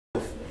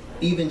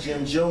Even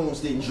Jim Jones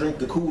didn't drink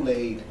the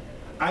Kool-Aid.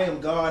 I am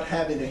God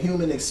having a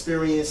human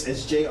experience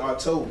as J.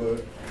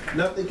 October.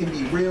 Nothing can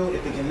be real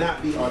if it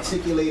cannot be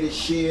articulated,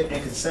 shared,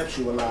 and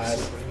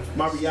conceptualized.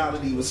 My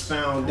reality was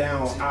found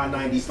down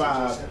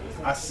I-95.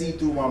 I see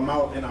through my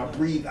mouth and I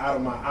breathe out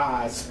of my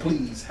eyes.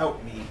 Please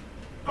help me.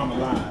 I'm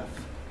alive.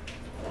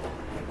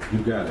 You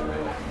got it,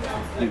 man.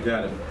 You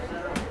got it.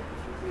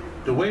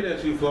 The way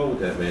that you flow with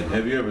that, man,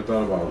 have you ever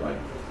thought about like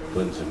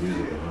putting some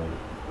music behind it?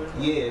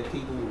 Yeah,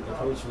 people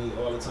approach me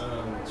all the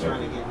time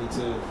trying to get me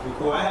to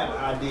record. I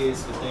have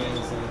ideas for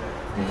things, and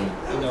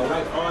you know,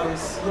 like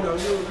artists, you know,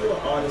 you're an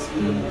artist.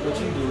 You know what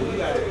you do. You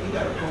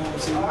got a poem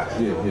too.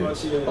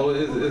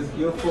 Yeah.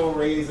 Your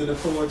forays in the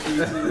poetry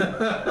too.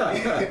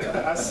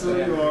 I saw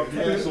you all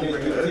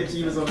passionate. The picture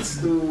you was on the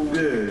stool.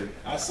 Yeah.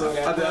 I saw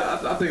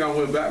that. I think I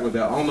went back with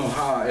that. I don't know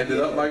how I ended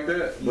up like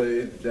that, but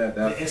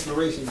the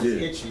inspiration just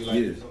hit you like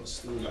you was on the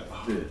stool, like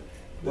wow.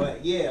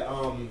 But yeah,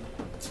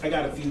 I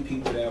got a few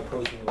people that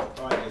approach me with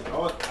projects.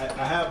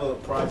 I have a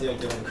project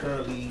that I'm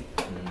currently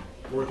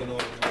working on.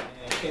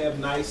 Kev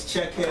Nice,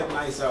 check Kev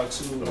Nice out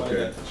too.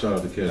 Okay, shout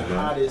out to Kev. The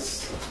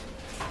hottest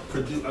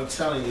producer. I'm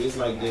telling you, it's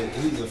like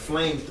he's a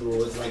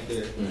flamethrower. It's like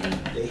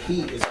the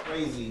heat is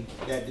crazy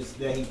that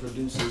he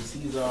produces.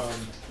 He's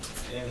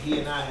and he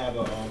and I have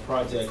a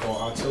project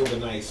called October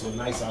Nice, so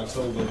Nice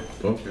October.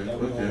 Okay. That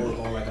we're gonna work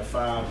on like a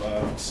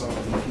 5 song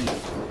EP.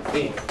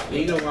 Hey,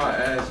 you know why I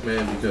asked,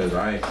 man? Because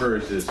I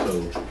encourage this.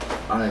 So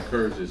I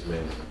encourage this,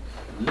 man.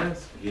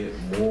 Let's get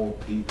more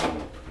people,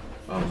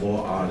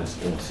 more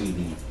artists on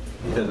CD.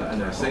 Because,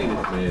 and I say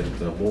this, man,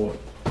 the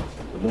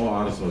more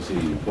artists on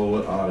CD,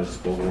 poet artists,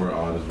 spoken word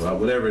artists,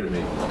 whatever it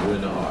may be, you're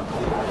in the art,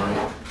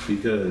 right?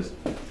 Because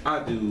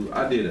I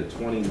did a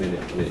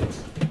 20-minute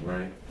mix,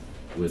 right?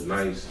 With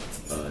Nice,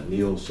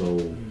 Neo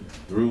Soul,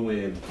 threw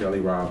in Kelly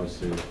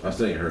Robinson. I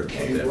still ain't heard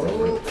about that.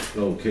 Right?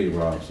 No,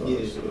 K-Rob,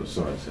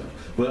 sorry.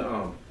 But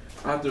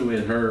I threw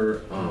in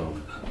her,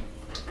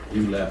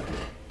 You Left Me.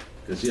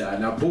 Cause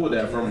and I pulled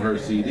that from her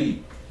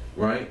CD,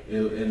 right?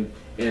 And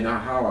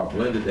how I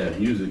blended that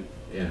music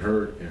and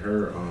her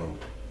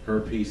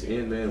piece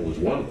in, man, was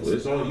wonderful.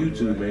 It's on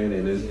YouTube, man,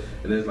 and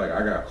it's like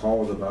I got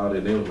calls about it,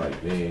 and they was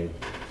like, man,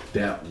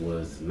 that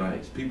was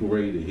nice. People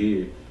ready to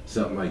hear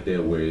something like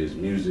that where it's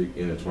music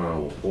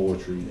intertwined with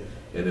poetry,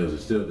 and there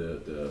was still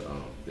the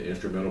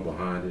instrumental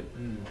behind it.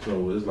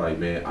 So it's like,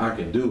 man, I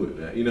can do it,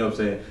 man. You know what I'm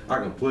saying? I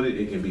can put it.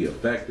 It can be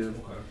effective.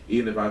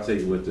 Even if I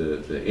take it with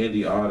the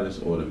indie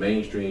artists or the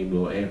mainstream,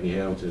 little Anthony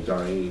Hamilton,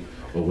 Jaheim,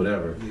 or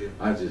whatever,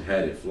 I just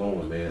had it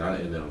flowing, man.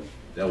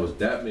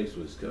 That mix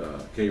was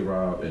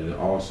K-Rob and then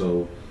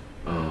also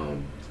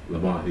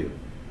Lamar Hill.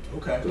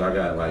 Okay. Because I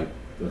got like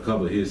a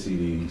couple of his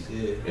CDs,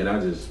 and I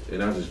just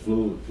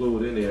flew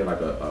it in there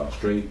like a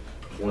straight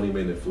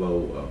 20-minute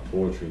flow of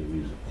poetry and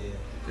music.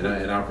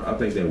 And I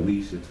think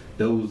that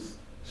those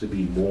should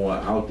be more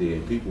out there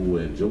and people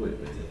will enjoy it,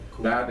 man.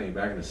 But I think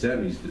back in the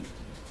 70s, the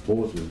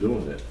poets was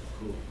doing that.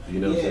 Cool. You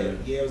know what I'm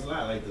saying? Yeah, it was a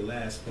lot like the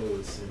last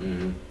poets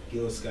and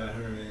Gil Scott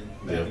Heron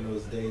back in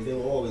those days. They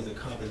were always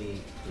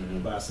accompanied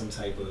by some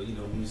type of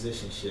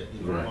musicianship,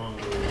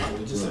 bongo,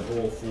 or just an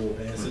old full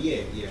band. So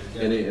yeah.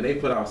 And they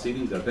put out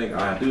CDs. I think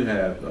I do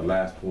have a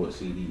Last Poet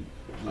CD.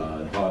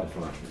 Hard to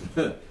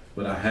find,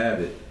 but I have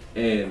it.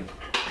 And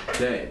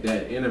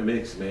that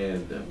intermix,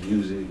 man, the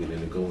music and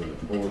then it go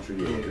into poetry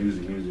or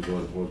music go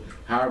into poetry.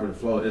 However the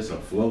flow, it's a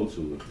flow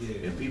to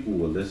it. And people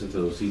will listen to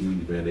those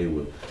CDs, man, they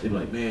be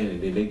like, man,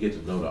 and then they get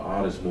to know the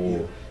artist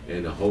more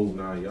and the whole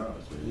 9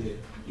 yards, man.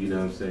 You know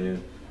what I'm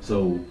saying?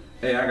 So,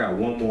 hey, I got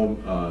one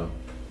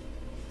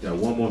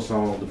more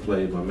song to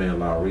play, my man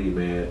Larry,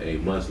 man. Hey,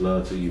 much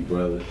love to you,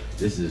 brother.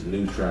 This is a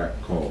new track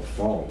called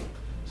Falling.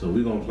 So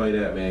we're gonna play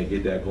that, man,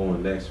 get that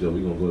going next. We're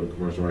gonna go to the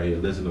commercial right here,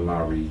 listen to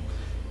Larry.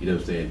 You know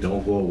what I'm saying?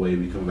 Don't go away.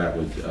 We come back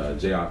with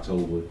J.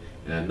 October,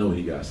 and I know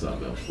he got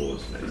something else for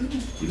us, man.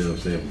 You know what I'm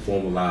saying?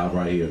 Performing live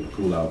right here in the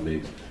Kool Out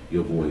Mix.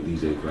 Your boy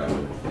DJ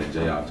Clappa and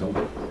J.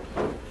 October.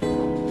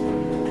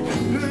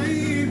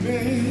 Baby,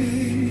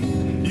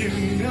 you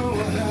know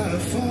how to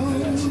fall.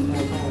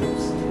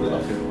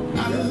 I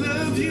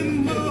love you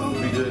more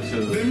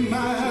than my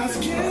eyes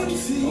can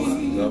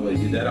see. So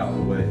get that out of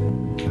the way.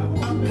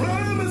 I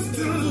promise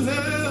to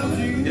love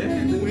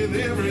you with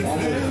everything.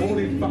 Almost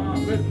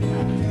 45 minutes.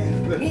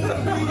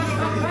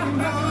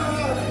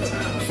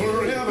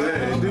 Forever.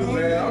 Man, dude,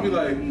 man, I'll be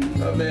like,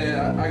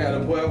 man, I got a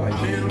boy. I'm like,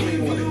 man, I don't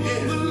even want to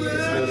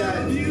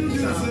end. You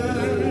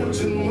deserve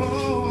to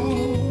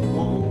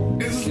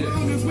more. As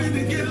long as we're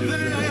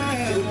together,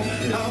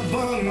 I'll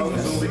bond.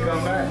 So when we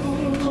come back,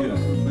 we're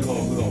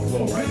gonna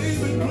flow right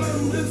into it.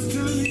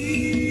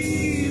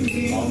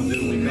 All we do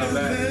when we come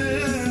back,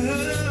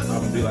 I'm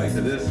gonna be like,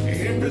 to this,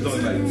 there's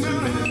only like 2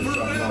 minutes to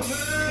talk about.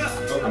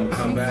 I'm gonna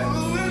come back.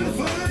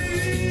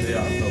 They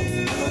are so.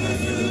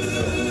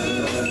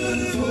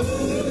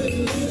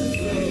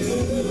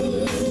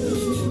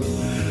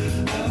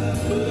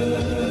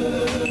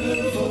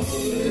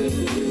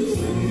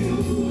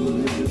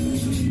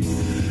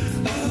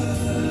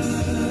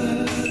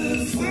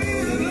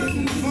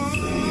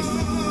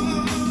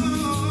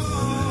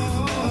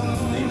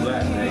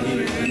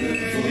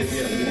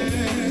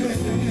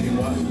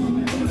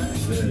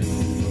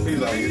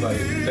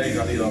 Thanks, I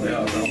need all the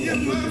help. I'm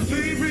gonna push the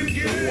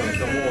music. So we wanna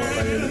come on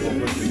right here, we're gonna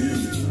push the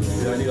music.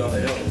 Yeah, I need all the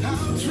help.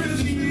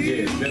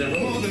 Yeah, it's been a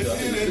road. I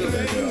think still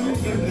that girl.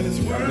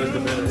 I missed the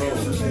been a road.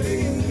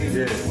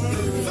 Yeah.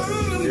 So,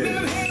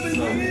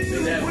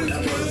 see that was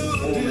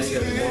whole thing is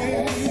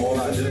all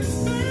I do.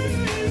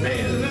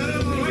 Man,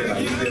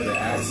 you get the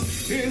act.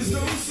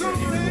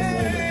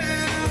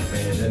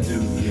 Man, that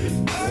dude get it.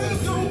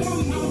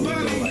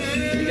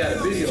 He got a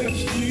video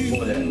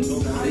for that.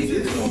 They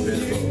did it on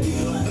video.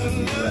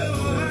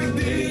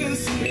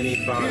 And he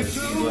found it.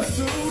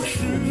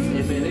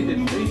 Yeah, man,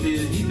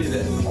 he did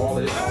that all I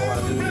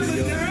do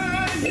video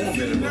on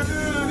video.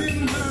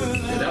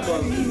 And that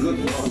was a good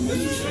one.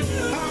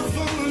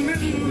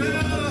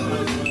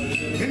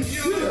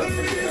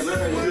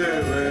 Yeah,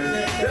 man.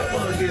 That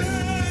one gets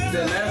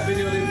that last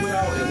video they put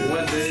out in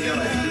one day got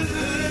like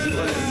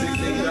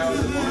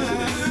 216,000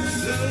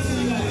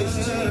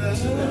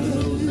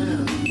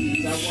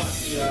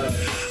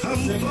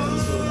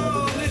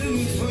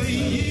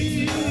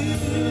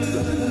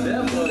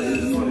 That one is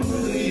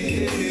funny.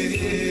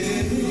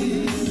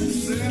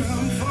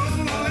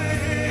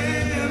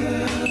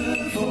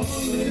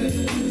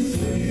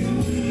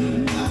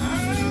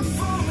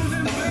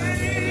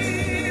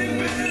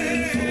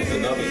 It's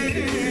another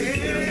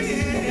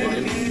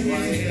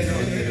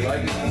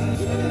like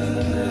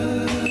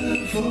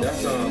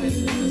that's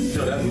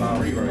that's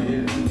Lowry right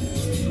here.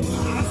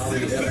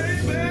 Lowry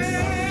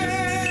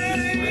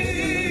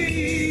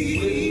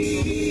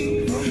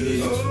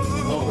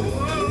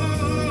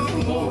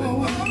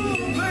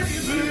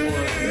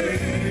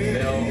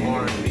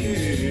R&B.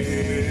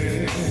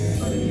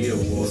 Yeah,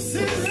 boy.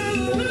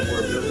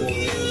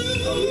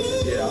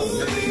 Yeah, I was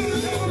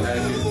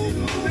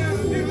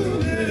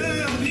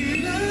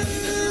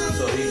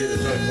so he did a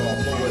joint called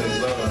Forward and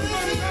Love.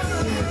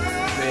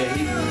 Man,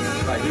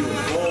 he was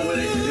born with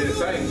it and didn't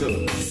sing to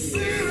it.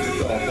 It's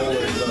called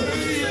Forward and Love.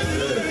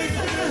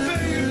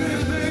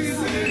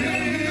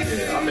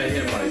 Yeah, I met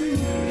him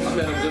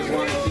just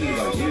one TV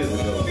like years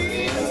ago.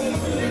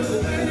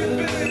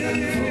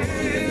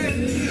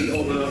 He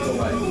opened up to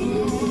like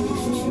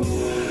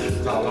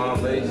Talon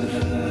Mason,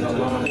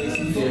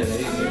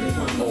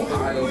 yeah,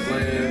 Ohio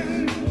players,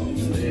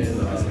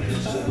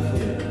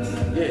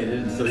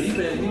 and so he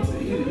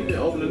been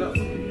opening up.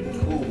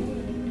 Cool.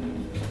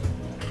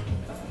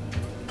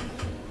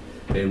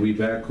 And we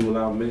back, Kool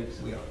Out Mix,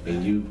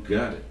 and you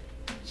got it,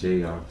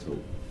 J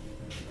October.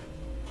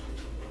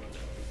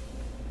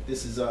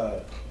 This is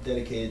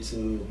dedicated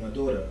to my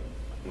daughter.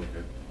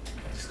 Okay.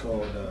 It's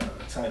called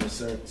title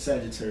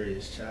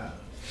Sagittarius Child.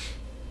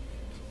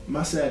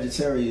 My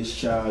Sagittarius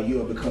child, you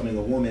are becoming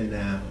a woman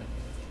now.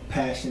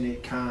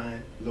 Passionate,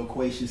 kind,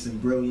 loquacious,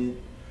 and brilliant.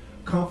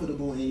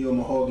 Comfortable in your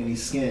mahogany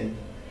skin.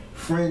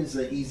 Friends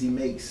are easy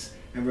makes.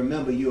 And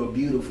remember, you are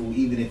beautiful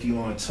even if you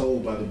aren't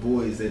told by the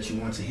boys that you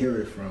want to hear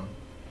it from.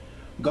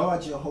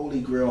 Guard your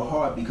holy grail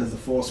heart because the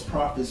false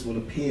prophets will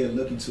appear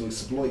looking to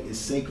exploit its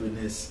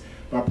sacredness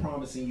by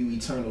promising you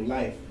eternal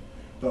life.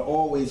 But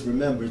always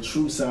remember,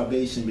 true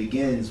salvation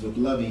begins with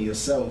loving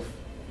yourself.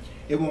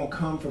 It won't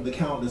come from the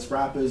countless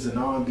rappers and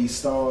R&B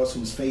stars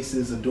whose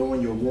faces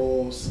adorn your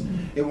walls.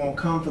 It won't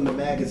come from the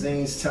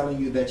magazines telling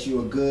you that you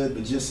are good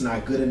but just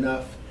not good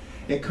enough.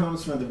 It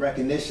comes from the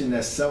recognition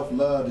that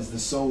self-love is the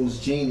soul's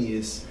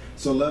genius.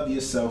 So love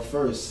yourself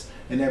first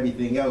and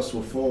everything else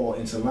will fall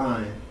into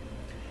line.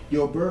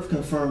 Your birth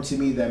confirmed to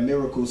me that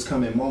miracles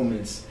come in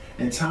moments,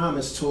 and time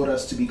has taught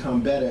us to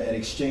become better at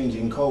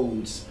exchanging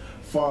codes.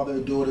 Father,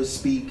 daughter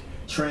speak,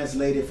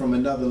 translated from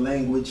another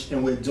language,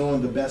 and we're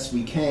doing the best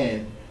we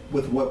can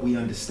with what we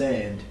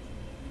understand.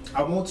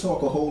 I won't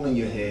talk a hole in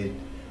your head,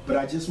 but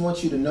I just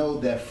want you to know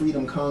that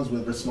freedom comes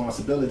with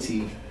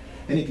responsibility.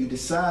 And if you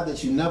decide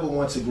that you never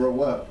want to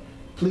grow up,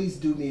 please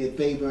do me a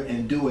favor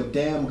and do a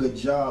damn good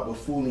job of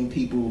fooling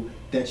people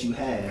that you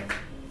have.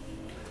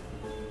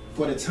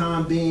 For the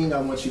time being,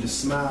 I want you to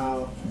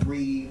smile,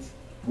 breathe,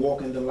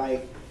 walk in the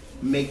light,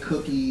 make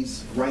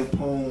cookies, write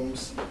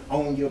poems,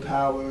 own your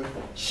power,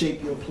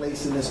 shape your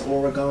place in this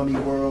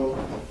origami world,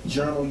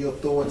 journal your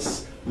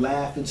thoughts,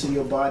 laugh until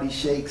your body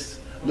shakes,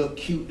 look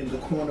cute in the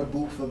corner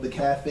booth of the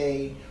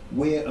cafe,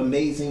 wear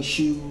amazing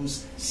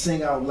shoes,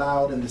 sing out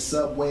loud in the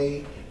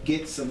subway,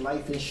 get some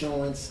life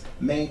insurance,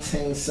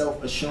 maintain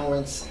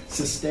self-assurance,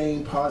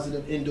 sustain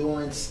positive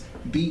endurance,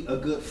 be a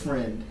good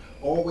friend,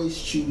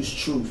 always choose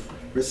truth,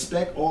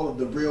 respect all of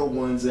the real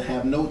ones and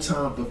have no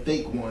time for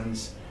fake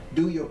ones,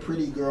 do your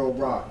pretty girl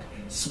rock,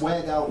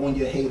 swag out on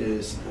your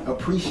haters,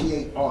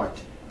 appreciate art,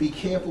 be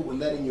careful with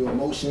letting your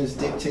emotions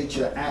dictate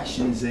your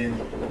actions, and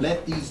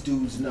let these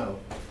dudes know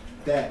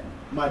that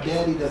my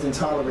daddy doesn't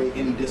tolerate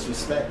any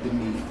disrespect to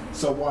me,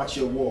 so watch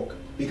your walk,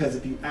 because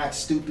if you act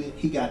stupid,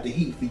 he got the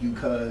heat for you,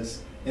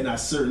 cuz, and I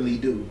certainly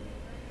do.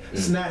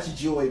 Snatch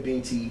joy,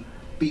 Binti.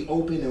 Be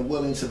open and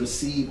willing to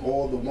receive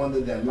all the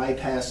wonder that life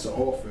has to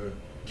offer.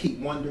 Keep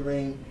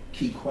wondering,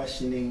 keep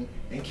questioning,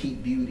 and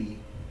keep beauty.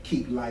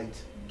 Keep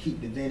light,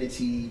 keep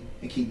divinity,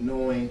 and keep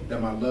knowing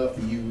that my love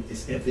for you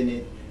is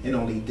infinite and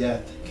only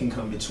death can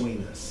come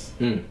between us.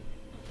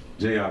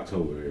 J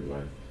October,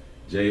 everybody.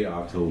 J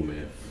October,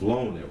 man,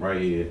 flown it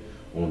right here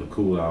on the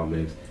Kool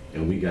Mixx,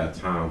 and we got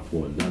time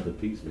for another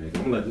piece, man.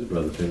 I'm gonna let this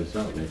brother finish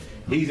up, man.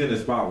 He's in the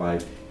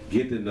spotlight.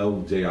 Get to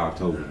know J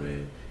October,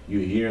 man.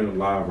 You're hearing him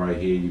live right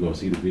here. You're gonna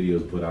see the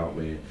videos put out,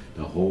 man.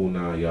 The whole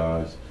 9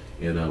 yards,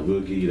 and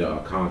we'll give you the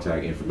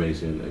contact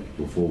information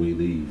before we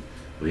leave.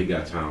 But he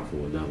got time for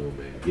another one,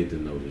 man. Get to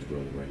know this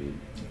brother right here.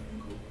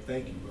 Cool.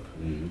 Thank you, bro.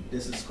 Mm-hmm.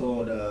 This is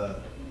called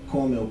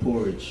cornmeal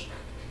porridge.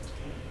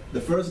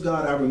 The first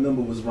God I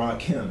remember was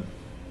Rakim,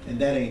 and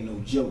that ain't no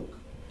joke.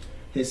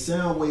 His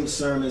soundwave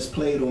sermons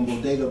played on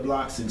bodega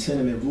blocks and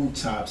tenement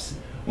rooftops,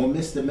 on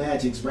Mr.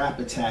 Magic's Rap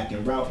Attack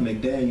and Ralph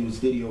McDaniel's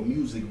Video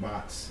Music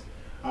Box.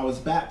 I was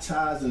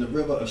baptized in the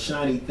river of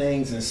shiny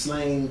things and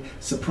slang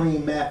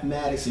supreme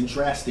mathematics and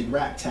drastic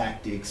rap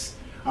tactics.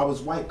 I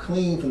was wiped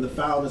clean from the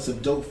foulness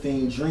of dope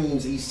fiend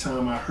dreams each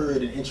time I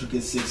heard an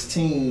intricate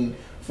 16,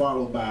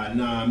 followed by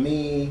Nah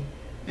Me.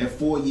 And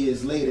 4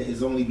 years later,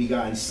 his only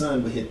begotten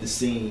son would hit the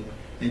scene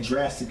and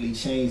drastically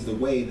change the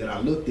way that I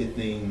looked at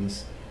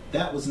things.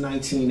 That was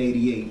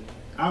 1988.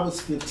 I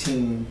was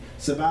 15,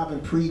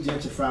 surviving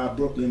pre-gentrified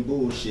Brooklyn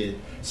bullshit,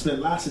 spent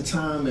lots of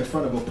time in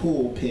front of a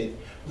pulpit,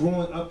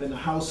 growing up in a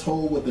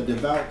household with a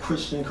devout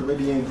Christian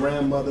Caribbean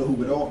grandmother who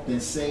would often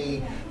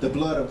say, the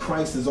blood of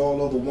Christ is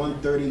all over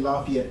 130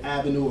 Lafayette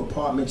Avenue,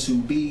 apartment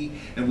 2B,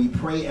 and we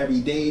pray every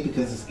day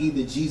because it's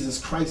either Jesus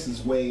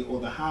Christ's way or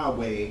the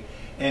highway.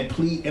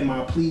 And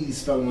my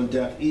pleas fell on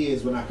deaf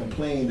ears when I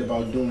complained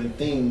about doing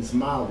things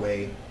my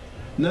way.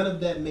 None of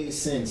that made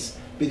sense,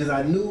 because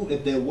I knew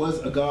if there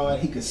was a God,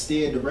 he could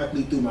stare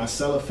directly through my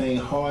cellophane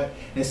heart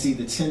and see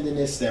the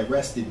tenderness that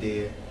rested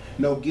there.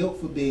 No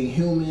guilt for being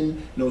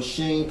human, no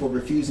shame for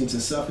refusing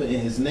to suffer in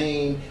his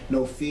name,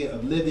 no fear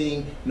of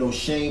living, no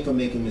shame for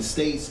making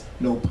mistakes,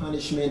 no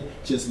punishment,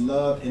 just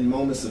love in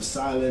moments of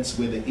silence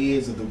where the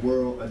ears of the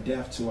world are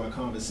deaf to our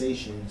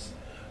conversations.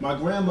 My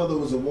grandmother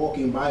was a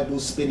walking Bible,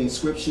 spitting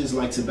scriptures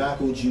like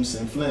tobacco juice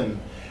and phlegm,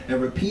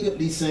 and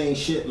repeatedly saying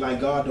shit like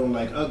God don't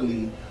like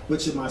ugly,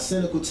 which in my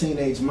cynical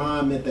teenage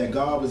mind meant that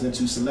God was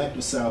into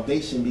selective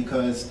salvation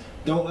because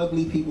don't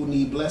ugly people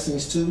need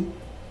blessings too?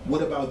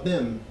 What about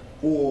them?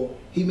 Or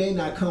he may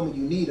not come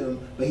when you need him,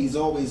 but he's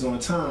always on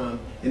time.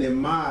 And in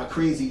my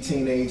crazy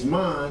teenage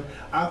mind,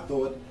 I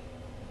thought,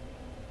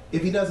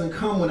 if he doesn't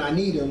come when I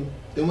need him,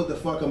 then what the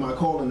fuck am I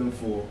calling him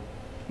for?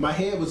 My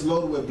head was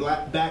loaded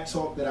with back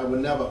talk that I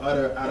would never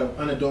utter out of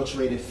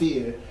unadulterated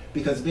fear,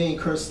 because being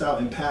cursed out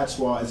in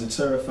patois is a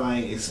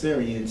terrifying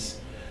experience.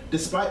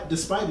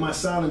 Despite my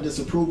silent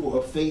disapproval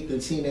of faith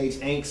and teenage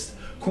angst,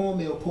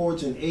 cornmeal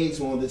porridge and eggs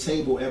were on the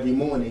table every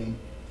morning.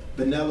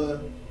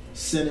 Vanilla,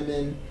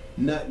 cinnamon,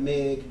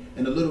 nutmeg,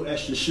 and a little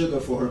extra sugar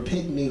for her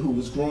pygmy who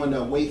was growing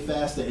up way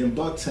faster in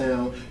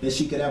Bucktown than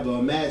she could ever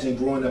imagine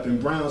growing up in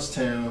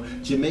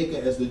Brownstown, Jamaica,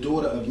 as the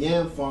daughter of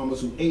yam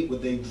farmers who ate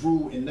what they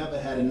grew and never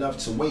had enough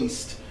to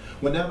waste.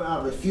 Whenever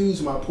I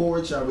refused my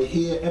porridge, I would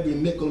hear every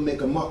mickle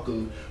make a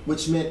muckle,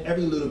 which meant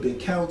every little bit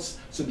counts,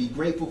 so be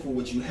grateful for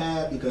what you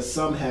have because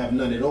some have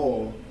none at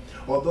all.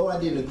 Although I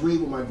didn't agree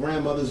with my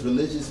grandmother's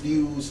religious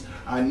views,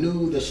 I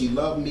knew that she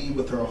loved me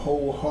with her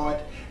whole heart,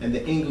 and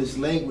the English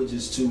language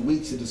is too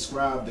weak to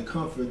describe the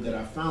comfort that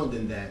I found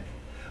in that.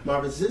 My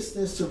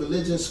resistance to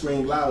religion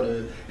screamed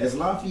louder as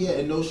Lafayette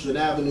and Nostrand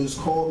Avenues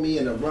called me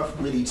in a rough,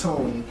 gritty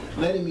tone,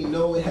 letting me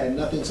know it had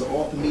nothing to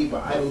offer me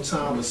but idle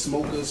time with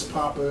smokers,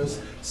 poppers,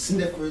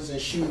 sniffers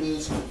and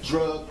shooters,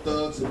 drug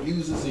thugs,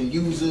 abusers and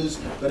users.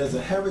 But as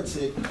a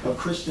heretic of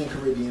Christian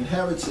Caribbean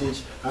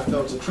heritage, I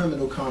felt a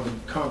criminal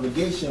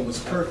congregation was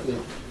perfect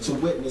to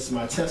witness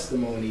my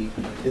testimony.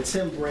 The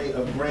timbre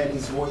of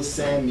Granny's voice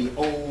sang me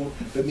old,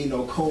 but me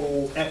no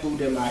cold,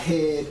 echoed in my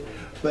head,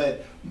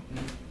 but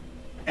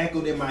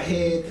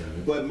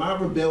my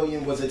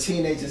rebellion was a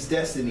teenager's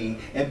destiny,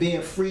 and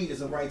being freed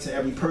is a right to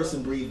every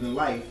person breathing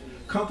life.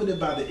 Comforted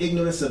by the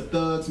ignorance of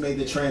thugs, made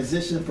the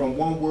transition from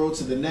one world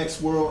to the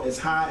next world as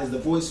high as the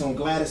voice on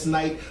Gladys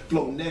Knight,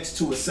 float next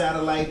to a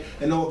satellite.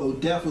 And although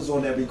death was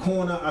on every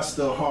corner, I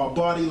stood hard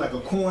body like a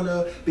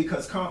corner,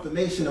 because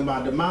confirmation of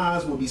my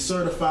demise would be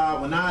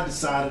certified when I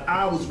decided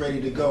I was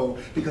ready to go,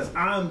 because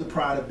I'm the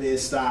pride of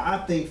Bed-Stuy.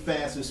 I think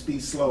fast and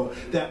speak slow,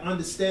 that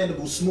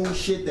understandable smooth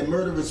shit that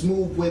murderers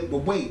move with.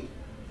 But wait,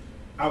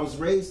 I was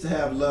raised to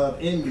have love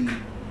in me,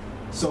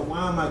 so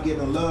why am I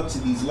giving love to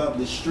these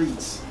loveless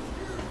streets?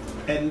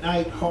 At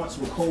night, hearts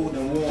were cold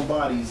and warm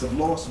bodies of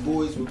lost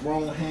boys with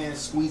grown hands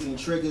squeezing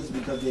triggers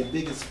because their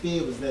biggest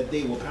fear was that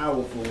they were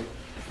powerful.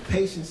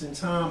 Patience and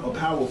time are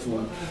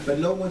powerful, but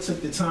no one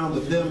took the time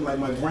with them like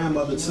my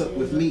grandmother took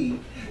with me.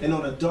 And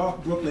on a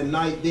dark Brooklyn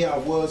night, there I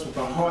was with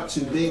a heart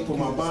too big for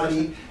my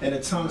body and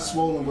a tongue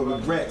swollen with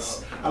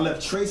regrets. I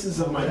left traces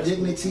of my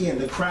dignity and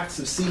the cracks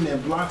of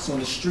cement blocks on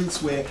the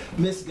streets where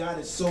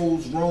misguided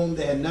souls roamed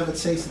that had never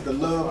tasted the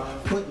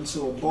love put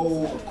into a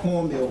bowl of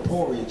cornmeal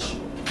porridge.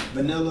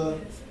 Vanilla,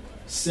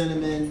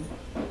 cinnamon,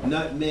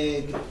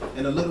 nutmeg,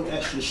 and a little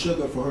extra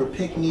sugar for her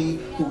pick-me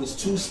who was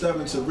too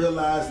stubborn to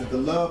realize that the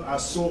love I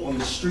saw on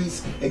the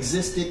streets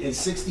existed in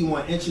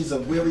 61 inches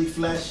of weary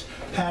flesh,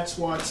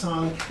 patois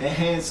tongue, and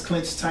hands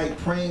clenched tight,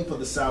 praying for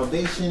the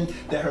salvation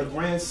that her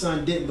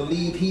grandson didn't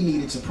believe he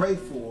needed to pray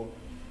for.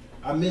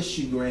 I miss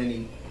you,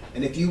 Granny,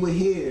 and if you were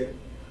here,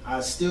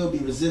 I'd still be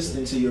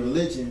resistant to your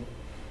religion,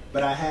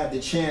 but I have the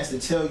chance to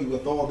tell you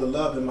with all the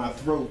love in my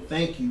throat,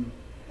 thank you,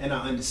 and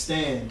I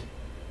understand,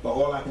 but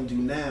all I can do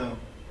now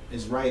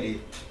is write it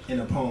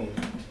in a poem.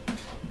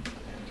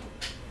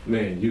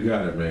 Man, you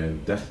got it,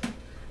 man. That's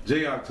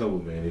J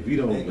October, man. If you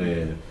don't, Thank you.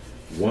 man,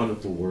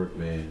 wonderful work,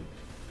 man.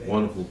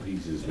 Wonderful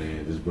pieces,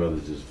 man. This brother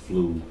just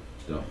flew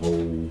the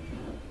whole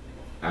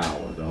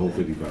hour, the whole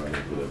 55 minutes,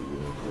 whatever you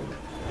want to call it.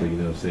 But you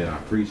know what I'm saying? I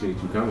appreciate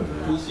you coming,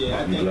 man. Appreciate it.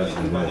 I You thank blessed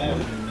you me, for man. having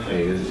me, man.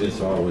 Hey,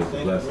 it's always a Thank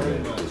you blessing, very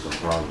man. much. It's a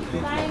positive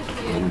people.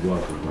 And you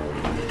welcome, bro.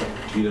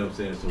 You know what I'm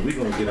saying? So we're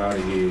going to get out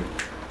of here,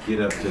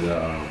 get up to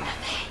the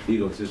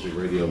Egotistic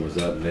Radio was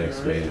up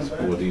next, man.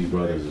 Support these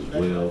brothers as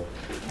well.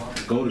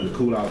 Go to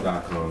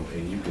theCoolout.com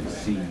and you can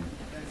see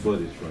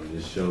footage from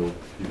this show.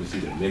 You can see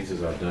the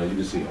mixes I've done. You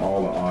can see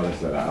all the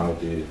artists that are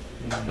out there.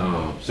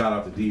 Shout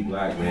out to D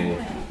Black,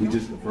 man. We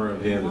just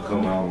confirmed him to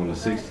come out on the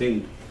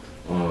 16th.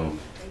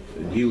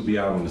 And he will be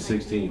out on the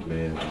 16th,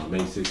 man. May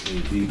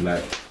 16th, D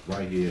Black,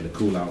 right here in the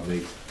Cool Out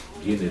Mix,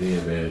 getting it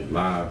in, man,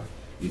 live.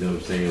 You know what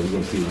I'm saying? We're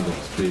gonna see who's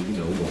gonna spit, you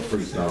know, we're gonna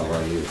freestyle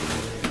right here,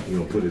 man. We're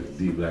gonna put it to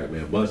D Black,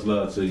 man. Much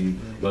love to you,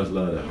 much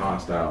love to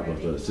Hostile,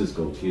 much love to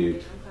Cisco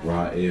Kid,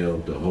 Rael,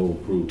 the whole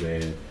crew,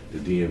 man, the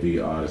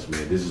DMV artists,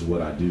 man. This is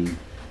what I do.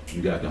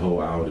 You got the whole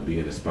hour to be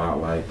in the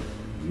spotlight.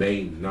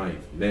 May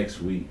 9th,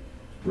 next week,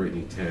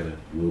 Brittany Tanner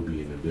will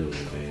be in the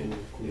building, man.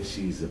 And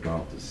she's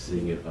about to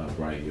sing it up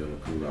right here on the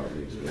Cool Out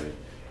Mix, man.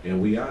 And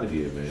we out of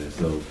here, man.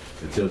 So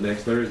until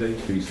next Thursday,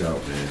 peace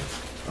out, man.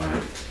 All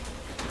right.